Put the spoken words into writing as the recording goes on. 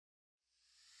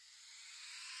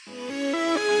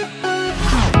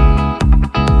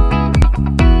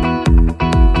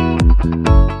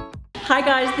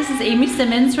guys, this is Amy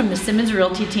Simmons from the Simmons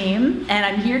Realty team, and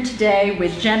I'm here today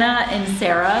with Jenna and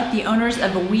Sarah, the owners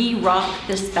of We Rock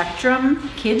the Spectrum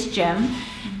Kids Gym.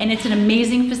 And it's an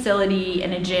amazing facility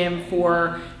and a gym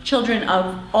for children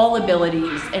of all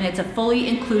abilities, and it's a fully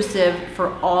inclusive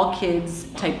for all kids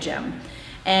type gym.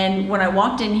 And when I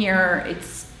walked in here,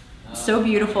 it's so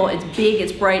beautiful, it's big,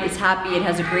 it's bright, it's happy, it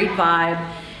has a great vibe.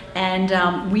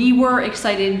 And we were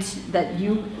excited that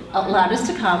you allowed us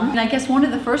to come. And I guess one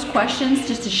of the first questions,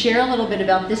 just to share a little bit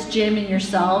about this gym and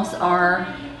yourselves, are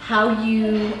how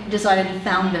you decided to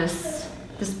found this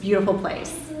beautiful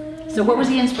place. So what was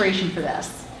the inspiration for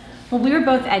this? Well, we were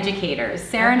both educators.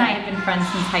 Sarah and I have been friends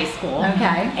since high school.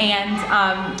 Okay.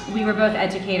 And we were both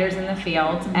educators in the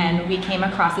field, and we came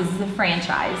across, this is a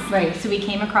franchise. Right. So we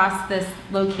came across this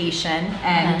location,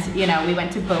 and you know, we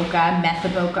went to Boca, met the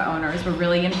Boca owners, were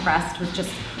really impressed with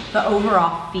just the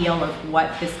overall feel of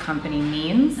what this company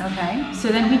means. Okay. So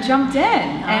then we jumped in,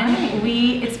 and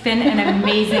it's been an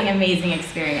amazing, amazing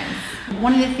experience.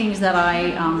 One of the things that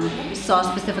I saw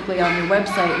specifically on your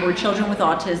website were children with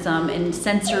autism and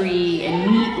sensory and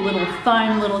neat little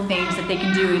fun little things that they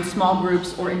can do in small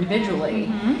groups or individually.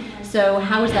 So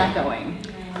how is that going?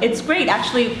 It's great.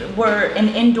 Actually, we're an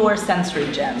indoor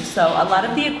sensory gym, so a lot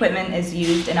of the equipment is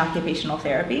used in occupational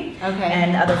therapy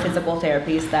and other physical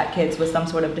therapies that kids with some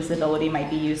sort of disability might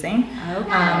be using.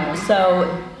 So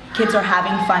kids are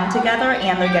having fun together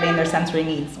and they're getting their sensory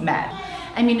needs met.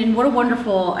 I mean, and what a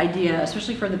wonderful idea,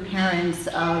 especially for the parents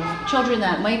of children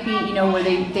that might be, you know, where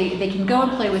they can go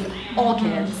and play with all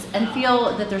kids and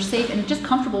feel that they're safe and just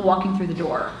comfortable walking through the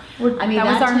door. I mean, that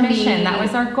was our mission, that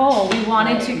was our goal. We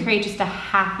wanted to create just a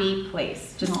happy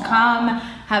place. Just come,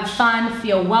 have fun,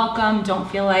 feel welcome, don't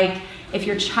feel like if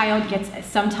your child gets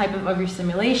some type of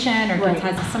overstimulation or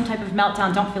has some type of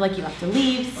meltdown, don't feel like you have to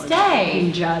leave. Stay.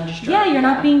 Being judged. Yeah, you're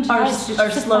not being judged. Our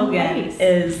slogan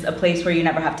is a place where you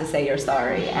never have to say you're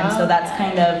sorry. And so that's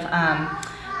kind of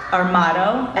our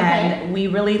motto. And we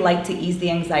really like to ease the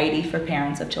anxiety for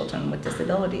parents of children with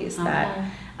disabilities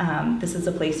that this is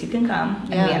a place you can come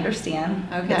and we understand.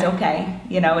 It's okay.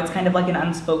 You know, it's kind of like an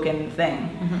unspoken thing.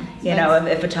 You know,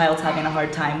 if a child's having a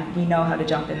hard time, we know how to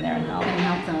jump in there and help.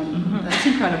 Them. That's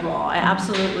incredible. I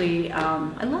absolutely,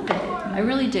 I love it. I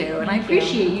really do. And I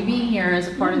appreciate you being here as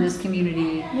a part of this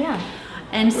community. Yeah.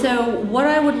 And so what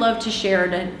I would love to share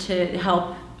to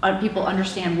help people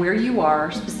understand where you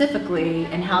are specifically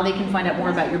and how they can find out more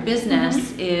about your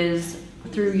business is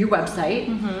through your website.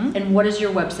 And what is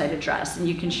your website address? And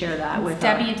you can share that with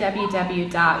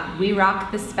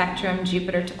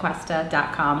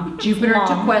www.werockthespectrumjupitertocuesta.com.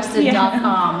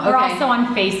 Jupitertocuesta.com. We're also on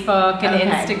Facebook and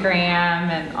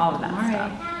Instagram and all of that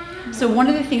stuff. So one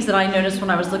of the things that I noticed when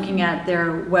I was looking at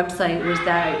their website was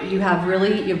that you have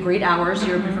great hours.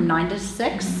 You're open from 9 to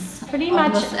 6. Pretty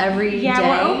much every day. Yeah,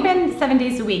 we're open 7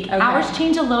 days a week. Hours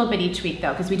change a little bit each week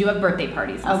though, because we do have birthday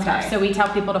parties and stuff. So we tell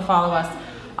people to follow us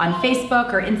on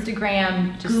Facebook or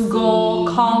Instagram, just Google,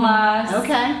 call us.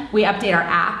 We update our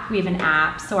app. We have an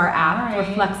app, so our app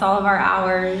reflects all of our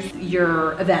hours.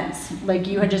 Your events, like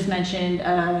you had just mentioned,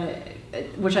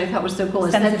 which I thought was so cool,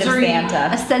 a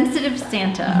sensitive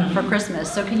Santa for Christmas.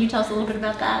 So can you tell us a little bit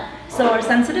about that? So our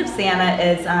sensitive Santa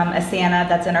is a Santa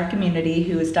that's in our community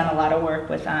who has done a lot of work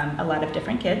with a lot of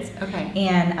different kids.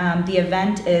 And the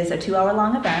event is a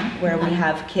 2-hour-long event where we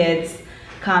have kids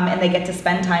come and they get to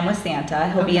spend time with Santa.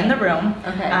 He'll be in the room.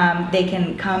 They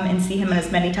can come and see him as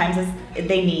many times as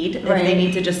they need. If they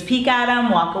need to just peek at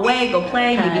him, walk away, go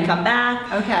play, maybe come back,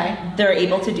 they're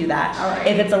able to do that.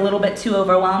 If it's a little bit too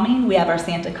overwhelming, we have our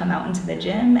Santa come out into the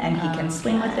gym and he can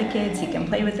swing with the kids, he can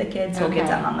play with the kids, he'll get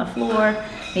down on the floor,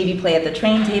 maybe play at the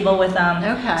train table with them.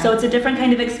 So it's a different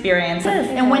kind of experience.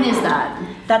 And when is that?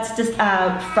 That's just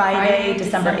Friday,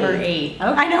 December 8th.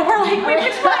 I know, we're like,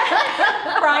 wait,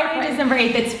 Friday, December 8th.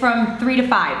 It's from 3 to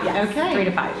 5. Yes. 3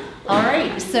 to 5. All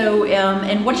right. So,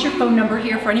 and what's your phone number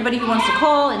here for anybody who wants to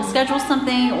call and schedule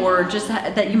something, or just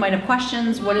that you might have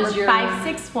questions? What is your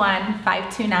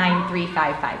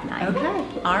 561-529-3559. Okay.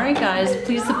 All right, guys.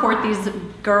 Please support these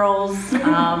girls.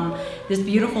 This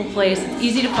beautiful place. It's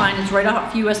easy to find. It's right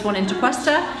off US 1 in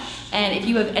Tequesta. And if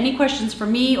you have any questions for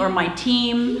me or my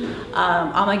team,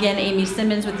 I'm again Amy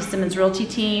Simmons with the Simmons Realty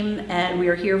team, and we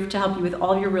are here to help you with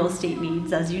all of your real estate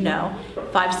needs, as you know.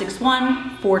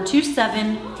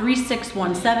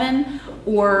 561-427-3617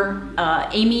 or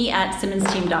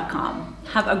amy@simmonsteam.com.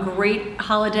 Have a great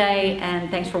holiday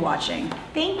and thanks for watching.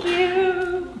 Thank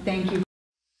you. Thank you.